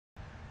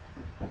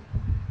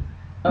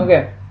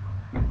Okay,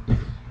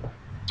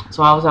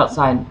 so I was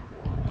outside and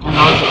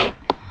I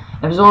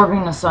was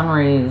absorbing the sun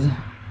rays,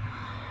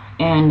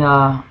 and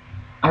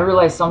I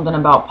realized something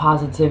about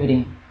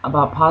positivity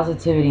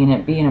and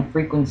it being a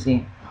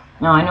frequency.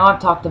 Now, I know I've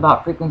talked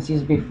about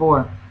frequencies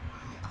before.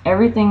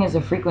 Everything is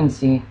a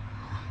frequency.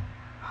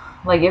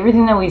 Like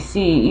everything that we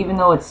see, even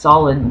though it's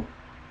solid,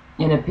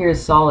 it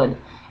appears solid.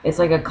 It's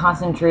like a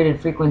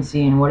concentrated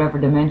frequency in whatever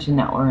dimension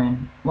that we're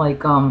in.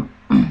 Like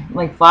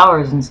like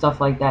flowers and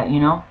stuff like that, you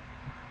know?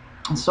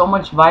 So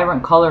much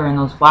vibrant color in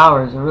those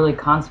flowers are really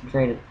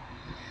concentrated.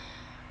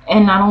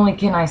 And not only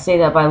can I say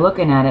that by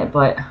looking at it,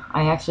 but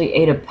I actually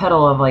ate a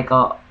petal of like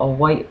a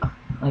white,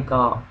 like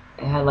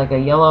it had like a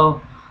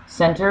yellow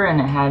center, and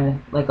it had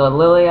like a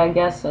lily, I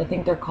guess, I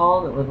think they're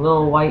called, with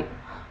little white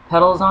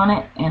petals on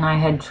it. And I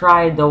had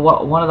tried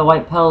one of the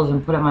white petals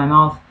and put it in my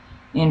mouth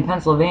in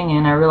Pennsylvania,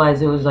 and I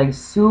realized it was like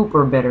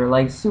super bitter,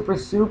 like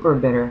super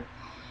bitter.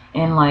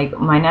 And like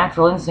my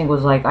natural instinct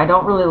was like, I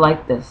don't really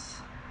like this.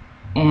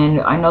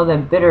 And I know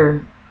that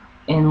bitter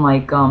in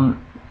like uh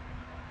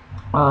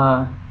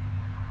I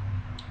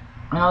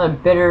know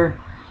that bitter,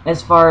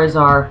 as far as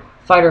our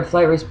fight or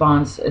flight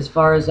response, as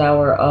far as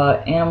our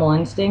animal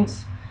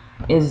instincts,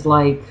 is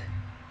like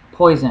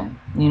poison.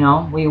 You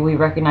know, we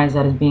recognize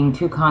that as being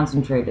too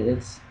concentrated.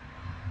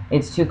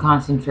 It's too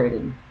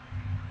concentrated,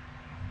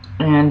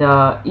 and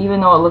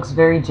even though it looks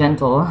very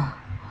gentle,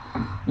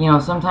 you know,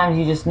 sometimes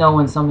you just know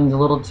when something's a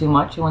little too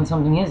much and when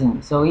something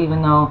isn't. So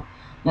even though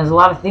there's a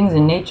lot of things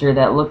in nature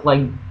that look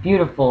like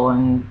beautiful,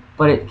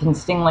 but it can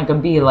sting like a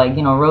bee, like,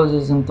 you know,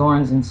 roses and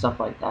thorns and stuff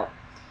like that.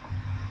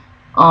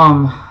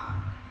 Um,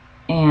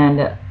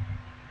 and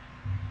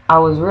I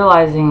was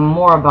realizing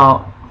more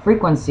about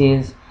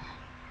frequencies,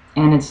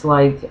 and it's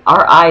like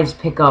our eyes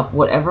pick up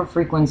whatever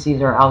frequencies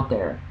are out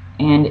there,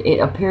 and it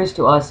appears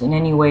to us in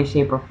any way,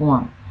 shape, or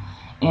form.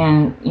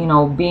 And, you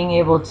know, being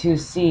able to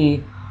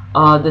see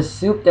the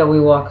soup that we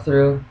walk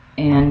through,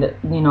 and,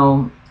 you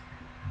know,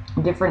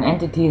 different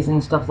entities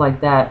and stuff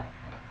like that,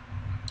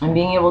 and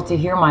being able to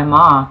hear my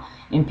ma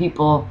and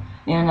people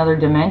in another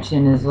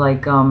dimension is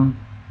like, I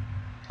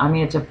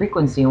mean, it's a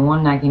frequency,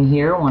 one I can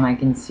hear, one I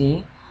can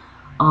see.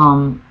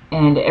 And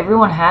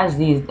everyone has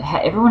these.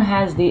 Everyone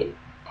has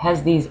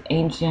these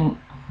ancient,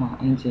 well,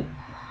 ancient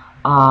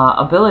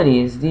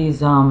abilities. These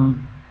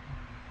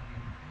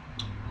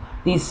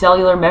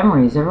cellular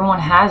memories. Everyone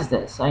has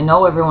this. I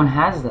know everyone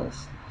has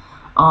this.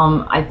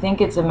 I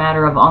think it's a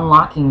matter of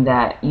unlocking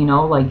that. You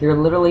know, like you're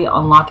literally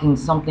unlocking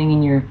something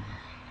in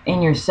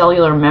your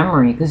cellular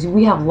memory, because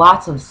we have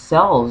lots of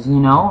cells. You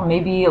know,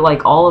 maybe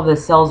like all of the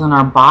cells in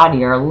our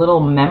body are little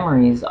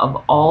memories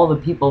of all the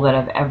people that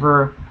have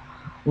ever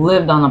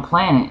lived on the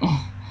planet,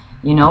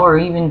 you know, or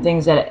even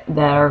things that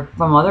are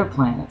from other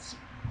planets.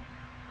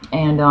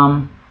 And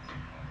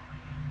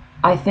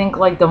I think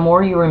like the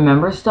more you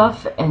remember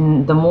stuff,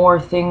 and the more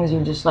things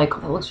you're just like,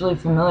 oh, that looks really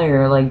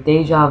familiar, like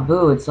deja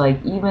vu. It's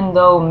like, even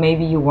though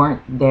maybe you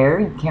weren't there,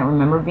 you can't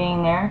remember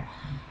being there,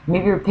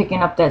 maybe you're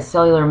picking up that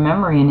cellular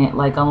memory, and it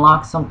like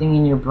unlocks something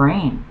in your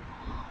brain.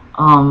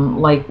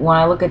 Like when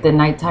I look at the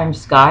nighttime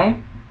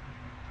sky,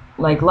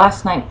 like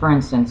last night, for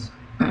instance,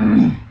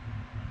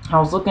 I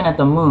was looking at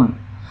the moon.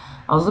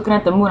 I was looking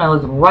at the moon. I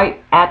looked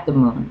right at the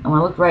moon. And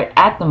when I looked right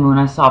at the moon,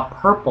 I saw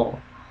purple,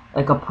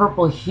 like a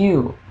purple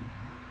hue,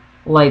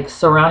 like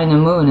surrounding the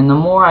moon. And the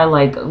more I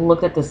like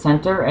looked at the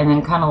center and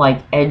then kind of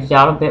like edged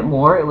out a bit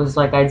more, it was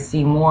like I'd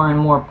see more and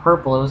more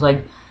purple. It was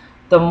like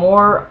the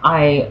more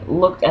I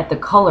looked at the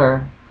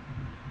color,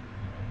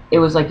 it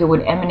was like it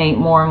would emanate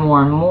more and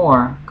more and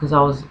more, because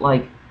I was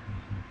like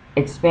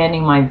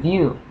expanding my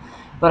view.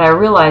 But I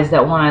realized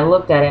that when I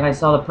looked at it and I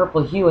saw the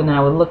purple hue, and then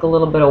I would look a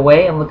little bit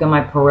away and look at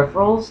my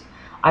peripherals,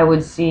 I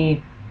would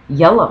see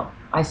yellow.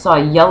 I saw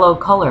yellow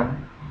color.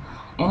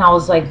 And I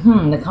was like,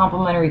 the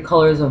complementary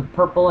colors of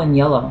purple and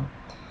yellow.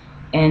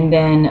 And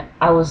then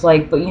I was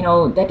like, but you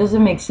know, that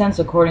doesn't make sense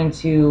according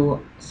to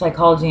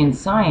psychology and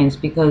science,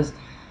 because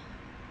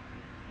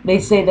they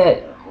say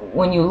that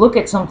when you look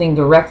at something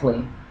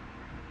directly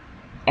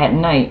at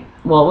night,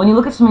 well, when you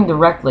look at something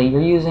directly,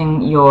 you're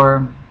using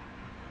your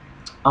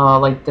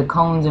like the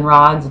cones and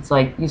rods. It's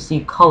like you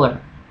see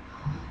color.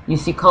 You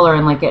see color,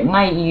 and like at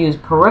night you use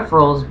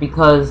peripherals,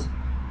 because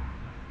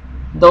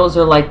those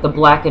are like the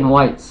black and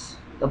whites.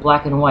 The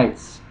black and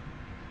whites.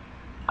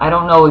 I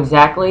don't know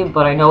exactly,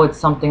 but I know it's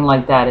something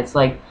like that. It's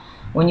like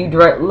when you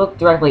look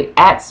directly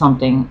at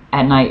something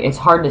at night, it's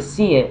hard to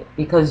see it,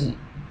 because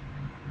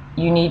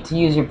you need to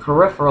use your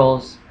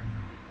peripherals,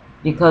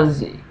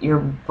 because your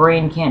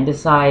brain can't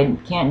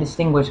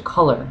distinguish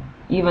color,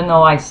 even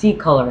though I see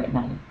color at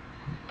night.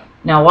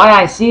 Now, why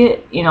I see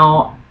it, you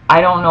know,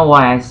 I don't know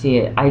why I see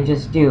it. I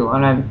just do,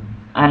 and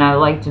I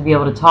like to be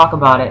able to talk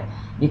about it,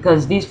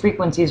 because these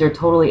frequencies are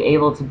totally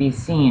able to be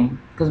seen.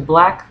 Because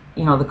black,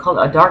 you know, the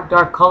color, a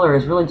dark color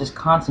is really just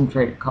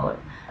concentrated color.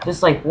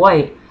 Just like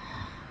white,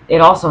 it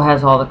also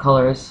has all the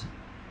colors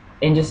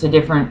in just a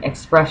different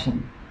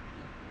expression.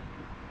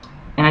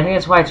 And I think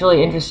that's why it's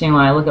really interesting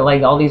when I look at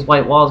like all these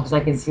white walls, because I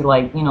can see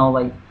like, you know,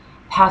 like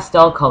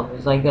pastel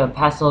colors, like a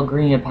pastel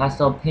green, a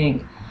pastel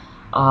pink.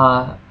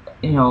 Uh,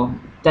 you know,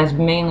 that's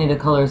mainly the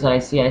colors that I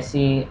see. I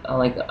see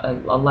like a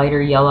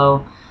lighter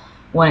yellow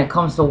when it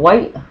comes to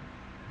white.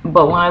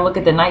 But when I look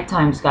at the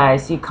nighttime sky, I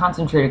see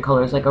concentrated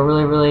colors, like a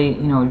really, really,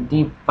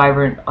 deep,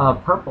 vibrant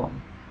purple.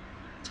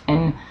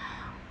 And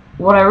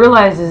what I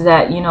realize is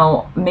that,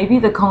 maybe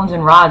the cones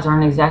and rods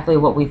aren't exactly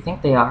what we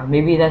think they are.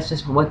 Maybe that's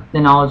just what the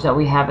knowledge that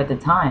we have at the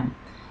time.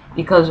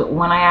 Because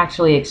when I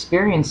actually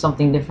experience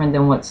something different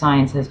than what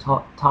science has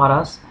taught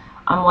us,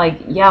 I'm like,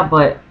 yeah,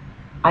 but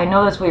I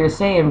know that's what you're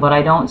saying, but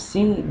I don't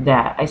see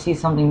that. I see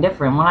something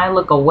different. When I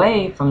look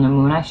away from the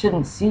moon, I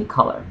shouldn't see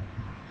color.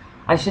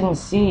 I shouldn't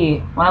see,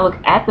 when I look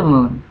at the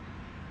moon,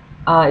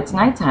 it's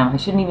nighttime. I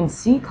shouldn't even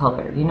see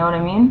color. You know what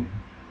I mean?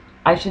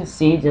 I should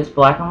see just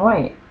black and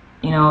white.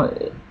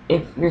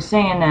 If you're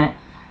saying that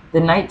the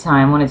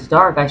nighttime, when it's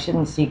dark, I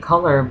shouldn't see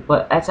color,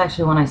 but that's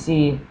actually when I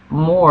see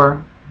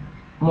more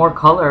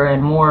color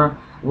and more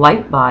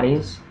light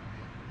bodies,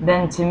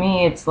 then to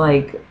me it's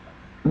like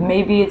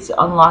maybe it's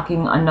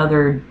unlocking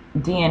another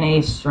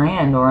DNA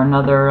strand, or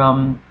another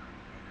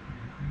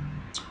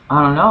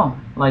I don't know,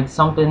 like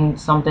something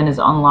is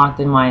unlocked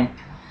in my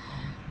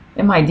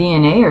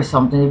DNA or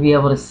something, to be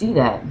able to see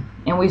that.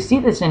 And we see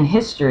this in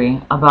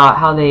history about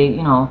how they,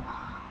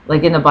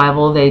 like in the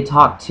Bible, they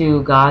talk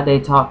to God, they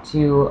talk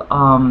to,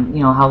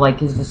 how like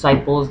his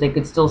disciples, they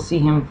could still see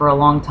him for a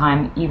long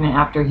time, even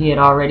after he had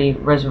already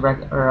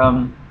resurrected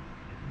or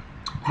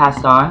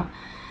passed on.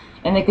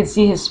 And they could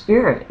see his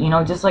spirit,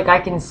 just like I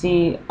can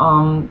see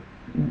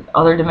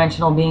other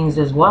dimensional beings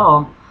as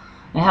well,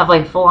 and have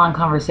like full-on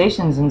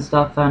conversations and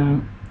stuff,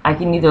 and I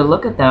can either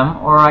look at them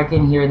or I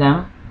can hear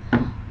them.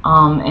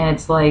 And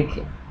it's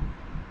like,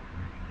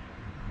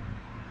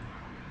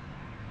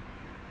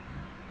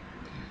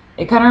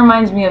 it kind of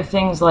reminds me of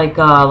things like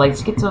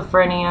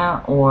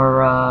schizophrenia,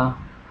 or I'm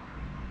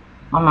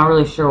not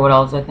really sure what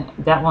else. I think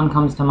that one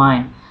comes to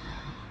mind.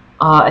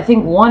 I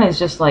think one is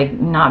just like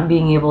not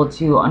being able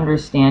to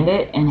understand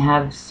it and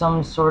have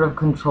some sort of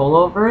control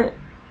over it.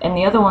 And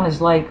the other one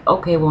is like,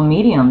 okay, well,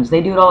 mediums,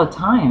 they do it all the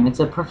time. It's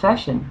a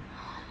profession.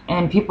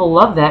 And people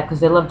love that because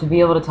they love to be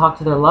able to talk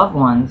to their loved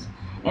ones.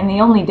 And the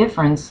only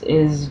difference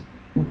is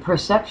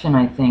perception,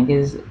 I think,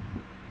 is,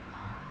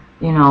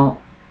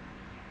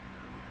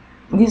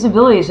 these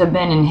abilities have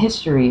been in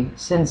history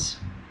since,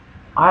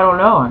 I don't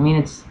know, I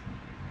mean,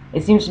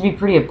 it seems to be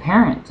pretty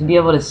apparent to be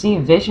able to see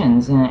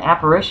visions and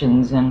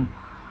apparitions and,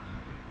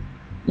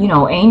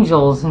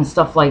 angels and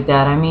stuff like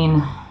that. I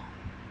mean,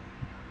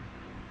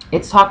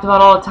 it's talked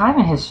about all the time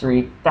in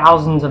history,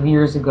 thousands of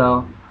years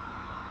ago.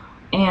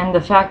 And the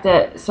fact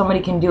that somebody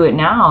can do it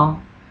now,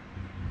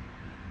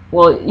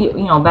 well,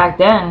 back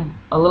then,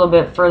 a little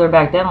bit further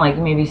back then, like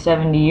maybe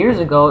 70 years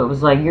ago, it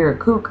was like, you're a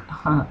kook.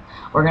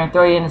 We're going to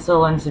throw you in a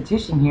civil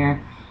institution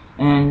here,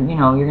 and,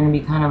 you're going to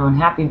be kind of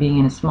unhappy being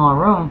in a small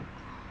room.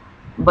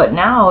 But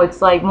now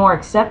it's like more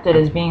accepted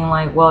as being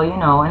like, well,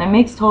 and it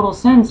makes total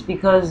sense,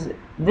 because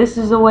this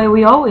is the way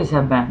we always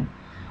have been.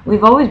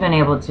 We've always been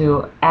able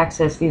to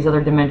access these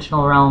other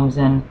dimensional realms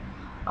and,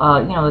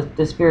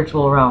 the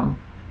spiritual realm.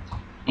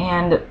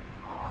 And,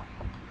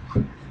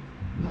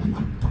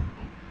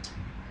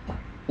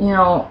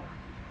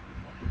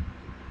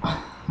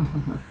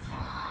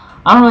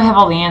 I don't really have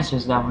all the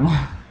answers to that one.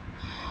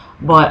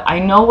 But I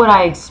know what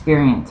I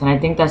experienced, and I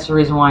think that's the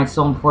reason why it's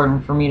so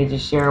important for me to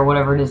just share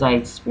whatever it is I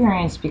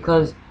experienced,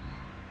 because,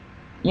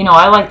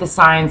 I like the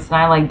science, and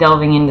I like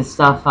delving into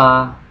stuff,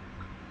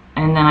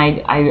 and then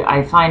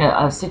I find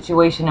a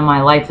situation in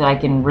my life that I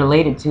can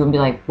relate it to and be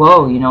like,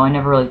 whoa, I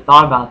never really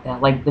thought about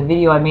that. Like the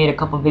video I made a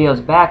couple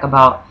videos back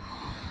about,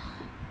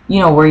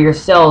 where your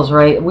cells,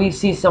 right? We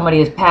see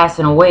somebody as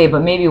passing away,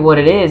 but maybe what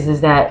it is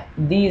that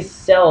these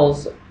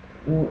cells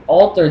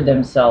altered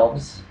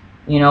themselves,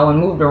 and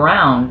moved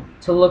around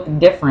to look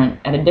different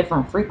at a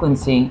different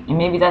frequency. And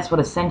maybe that's what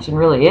Ascension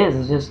really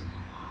is just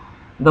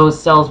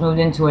those cells moved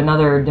into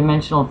another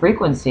dimensional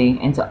frequency.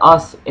 And to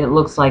us, it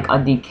looks like a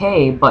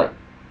decay, but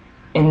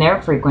in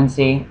their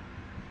frequency,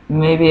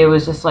 maybe it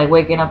was just like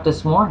waking up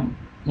this morning,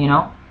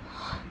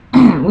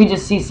 We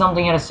just see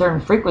something at a certain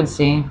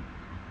frequency,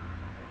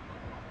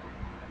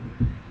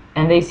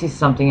 and they see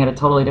something at a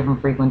totally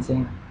different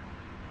frequency.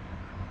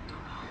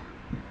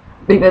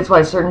 I think that's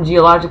why certain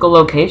geological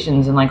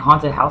locations and like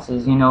haunted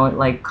houses, it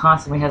like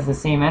constantly has the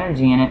same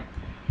energy in it.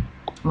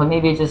 But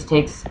maybe it just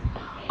takes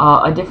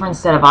a different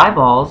set of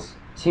eyeballs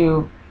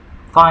to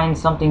find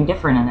something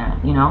different in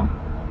that,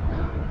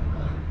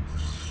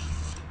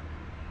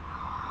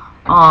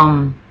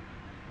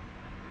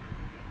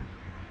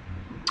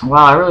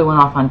 Wow, I really went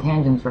off on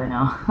tangents right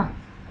now.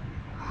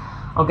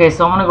 Okay,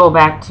 so I'm going to go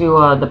back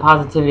to the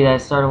positivity that I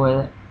started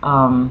with.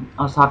 I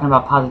was talking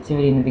about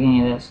positivity in the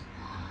beginning of this.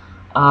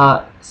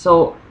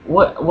 So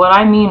what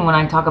I mean when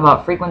I talk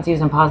about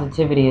frequencies and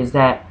positivity is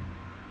that,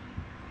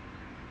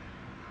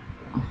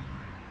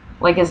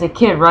 like as a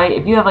kid, right,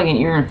 if you have like an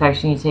ear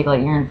infection, you take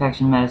like ear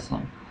infection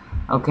medicine.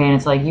 Okay, and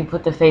it's like you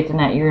put the faith in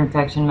that ear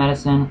infection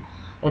medicine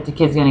that the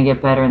kid's going to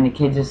get better, and the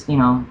kid just,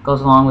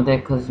 goes along with it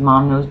because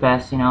mom knows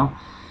best,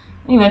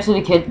 And eventually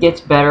the kid gets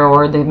better,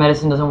 or the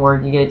medicine doesn't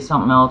work, you get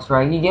something else,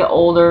 right? You get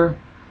older,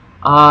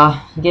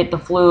 you get the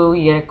flu,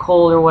 you get a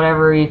cold or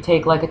whatever, you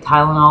take like a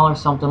Tylenol or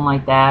something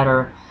like that,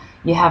 or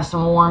you have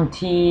some warm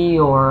tea,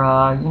 or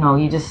you know,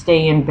 you just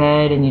stay in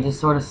bed and you just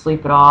sort of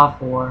sleep it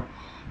off, or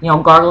you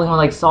know, gargling with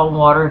like salt and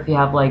water if you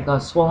have like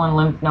swollen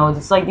lymph nodes.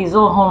 It's like these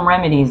little home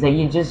remedies that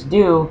you just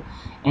do,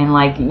 and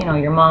like, you know,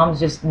 your moms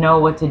just know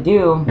what to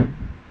do,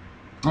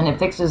 and it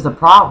fixes the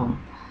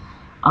problem.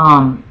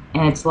 And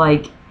it's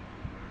like,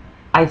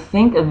 I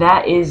think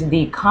that is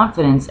the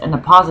confidence and the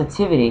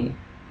positivity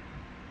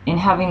in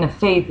having the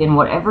faith in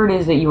whatever it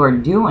is that you are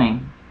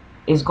doing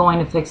is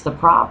going to fix the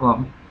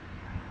problem.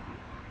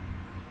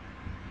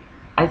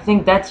 I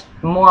think that's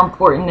more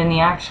important than the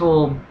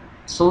actual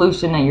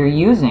solution that you're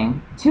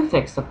using to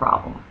fix the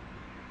problem.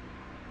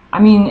 I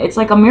mean, it's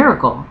like a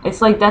miracle.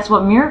 It's like that's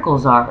what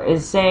miracles are,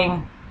 is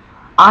saying,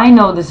 I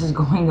know this is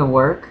going to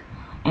work,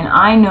 and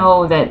I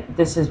know that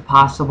this is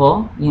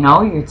possible. You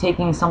know, you're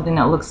taking something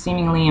that looks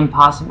seemingly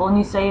impossible and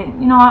you say,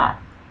 you know what,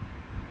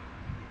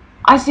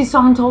 I see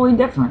something totally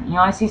different. You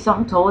know, I see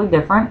something totally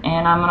different,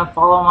 and I'm going to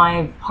follow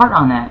my heart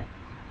on that.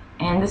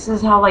 And this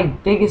is how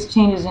like biggest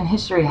changes in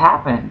history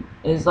happen.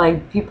 Is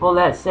like people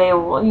that say,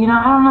 well, you know,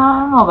 I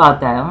don't know about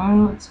that. I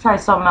mean, let's try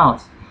something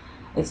else.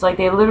 It's like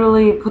they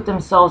literally put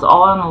themselves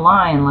all on the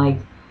line, like,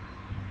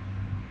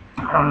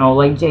 I don't know,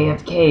 like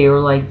JFK or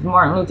like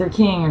Martin Luther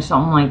King or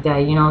something like that.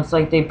 You know, it's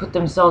like they put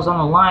themselves on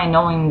the line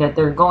knowing that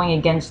they're going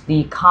against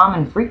the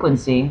common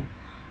frequency,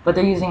 but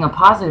they're using a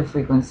positive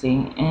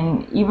frequency.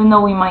 And even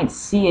though we might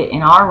see it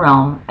in our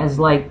realm as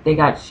like they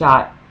got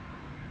shot,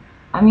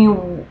 I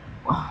mean,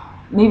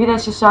 maybe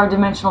that's just our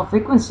dimensional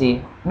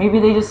frequency. Maybe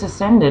they just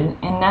ascended,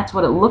 and that's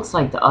what it looks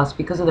like to us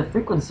because of the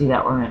frequency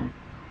that we're in.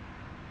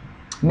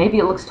 Maybe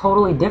it looks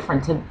totally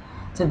different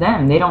to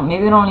them. They don't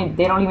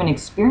even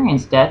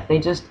experience death. They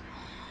just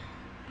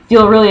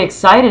feel really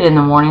excited in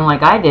the morning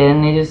like I did,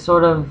 and they just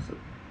sort of,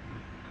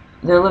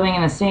 they're living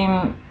in the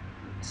same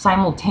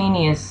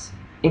simultaneous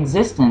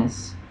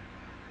existence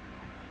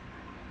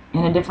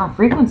in a different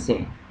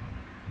frequency.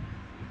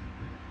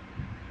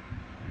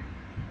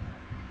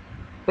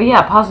 But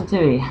yeah,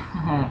 positivity.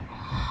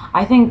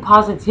 I think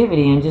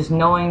positivity and just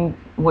knowing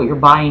what your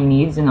body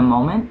needs in the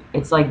moment,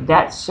 it's like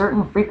that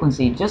certain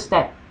frequency, just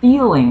that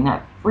feeling,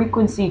 that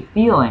frequency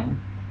feeling,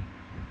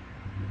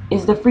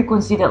 is the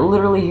frequency that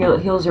literally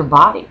heals your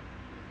body.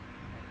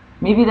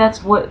 Maybe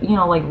that's what, you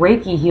know, like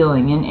Reiki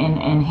healing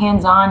and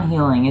hands-on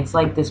healing. It's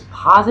like this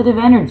positive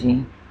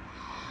energy.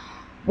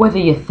 Whether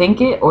you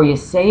think it, or you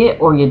say it,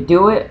 or you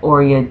do it,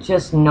 or you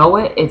just know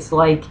it, it's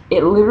like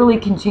it literally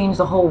can change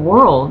the whole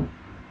world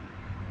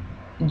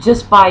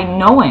just by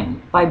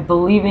knowing, by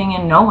believing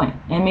and knowing.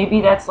 And maybe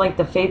that's like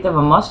the faith of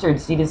a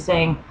mustard seed, is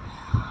saying,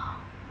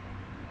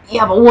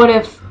 yeah, but what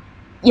if,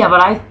 yeah,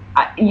 but I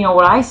you know,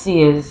 what I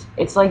see is,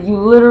 it's like you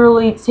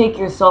literally take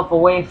yourself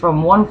away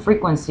from one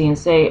frequency and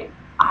say,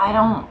 I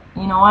don't,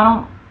 you know, I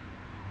don't,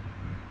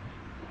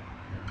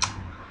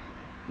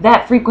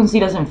 that frequency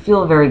doesn't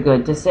feel very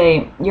good. To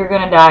say, you're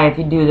gonna die if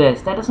you do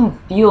this, that doesn't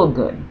feel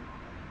good.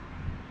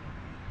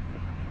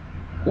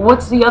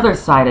 What's the other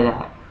side of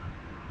that?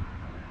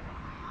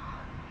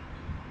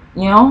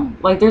 You know,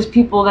 like there's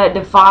people that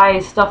defy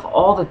stuff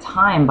all the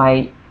time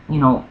by, you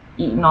know,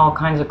 eating all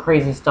kinds of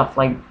crazy stuff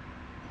like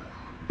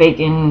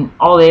bacon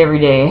all day every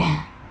day,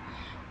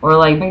 or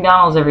like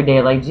McDonald's every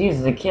day. Like, geez,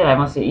 as a kid I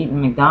must have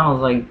eaten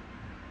McDonald's like,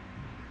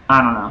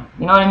 I don't know,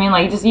 you know what I mean?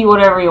 Like, you just eat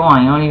whatever you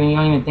want. You don't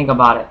even think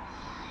about it.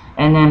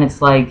 And then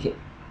it's like,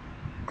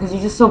 because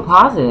you're just so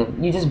positive,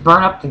 you just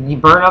burn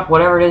up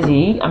whatever it is you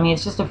eat. I mean,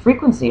 it's just a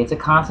frequency. It's a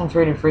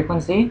concentrated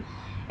frequency,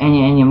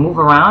 and you move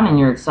around and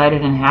you're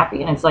excited and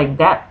happy, and it's like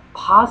that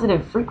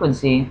positive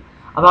frequency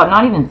about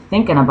not even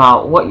thinking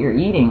about what you're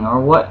eating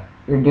or what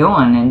you're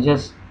doing, and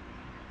just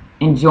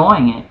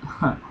enjoying it.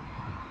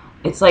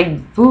 It's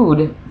like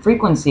food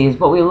frequency is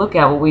what we look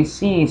at, what we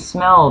see,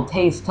 smell,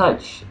 taste,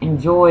 touch,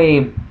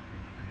 enjoy,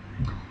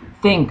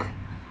 think.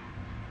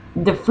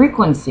 The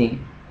frequency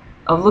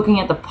of looking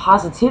at the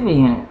positivity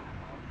in it,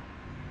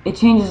 it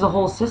changes the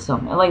whole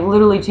system. It like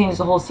literally changes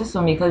the whole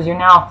system, because you're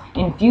now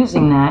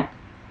infusing that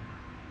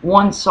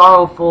once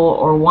sorrowful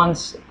or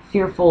once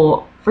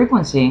fearful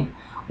frequency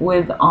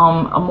with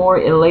a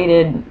more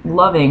elated,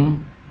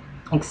 loving,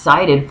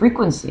 excited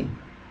frequency.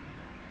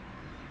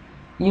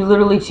 You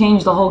literally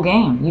change the whole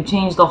game. You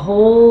change the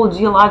whole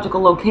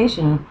geological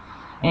location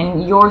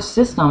in your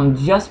system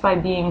just by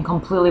being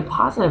completely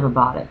positive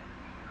about it,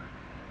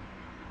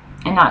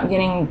 and not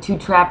getting too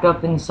trapped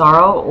up in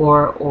sorrow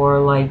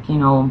or like, you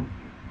know,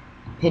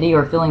 pity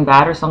or feeling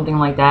bad or something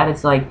like that.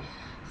 It's like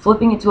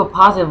flipping it to a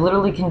positive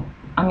literally can,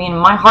 I mean,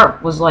 my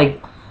heart was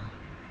like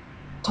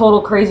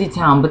total crazy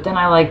town, but then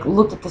I like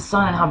looked at the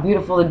sun and how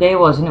beautiful the day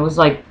was, and it was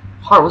like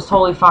heart was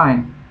totally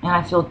fine, and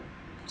I feel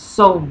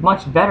so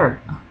much better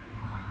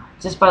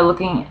just by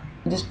looking,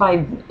 just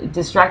by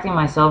distracting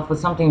myself with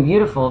something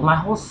beautiful. My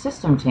whole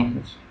system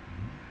changed.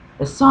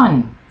 The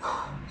sun,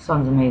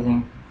 sun's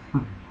amazing.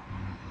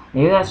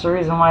 Maybe that's the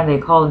reason why they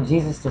called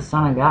Jesus the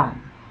Son of God.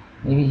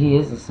 Maybe he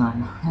is the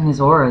sun, and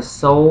his aura is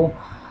so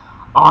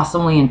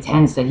awesomely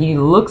intense that he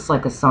looks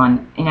like a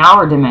sun in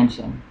our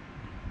dimension.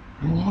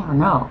 I mean, you never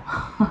know.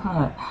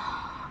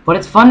 But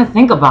it's fun to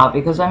think about,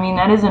 because I mean,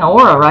 that is an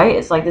aura, right?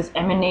 It's like this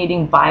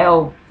emanating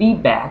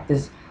biofeedback,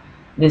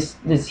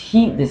 this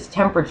heat, this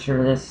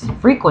temperature, this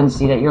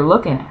frequency that you're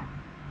looking at.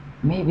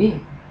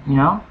 Maybe, you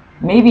know,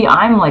 maybe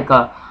I'm like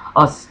a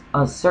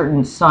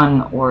certain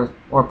sun or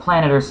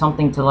planet or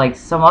something to like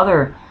some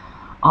other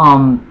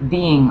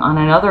being on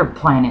another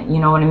planet. You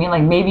know what I mean?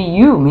 Like maybe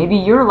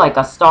you're like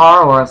a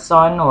star or a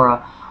sun or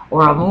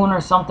a moon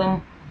or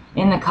something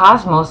in the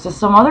cosmos to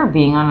some other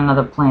being on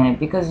another planet,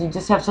 because you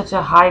just have such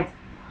a high,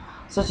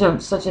 such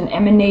an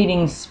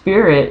emanating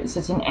spirit,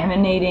 such an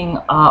emanating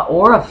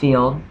aura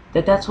field,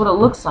 that's what it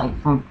looks like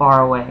from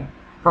far away,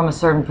 from a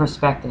certain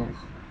perspective.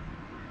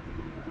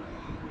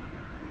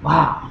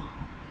 Wow.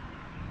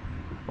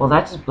 Well,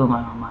 that just blew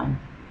my own mind.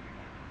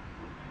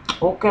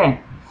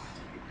 Okay.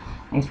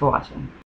 Thanks for watching.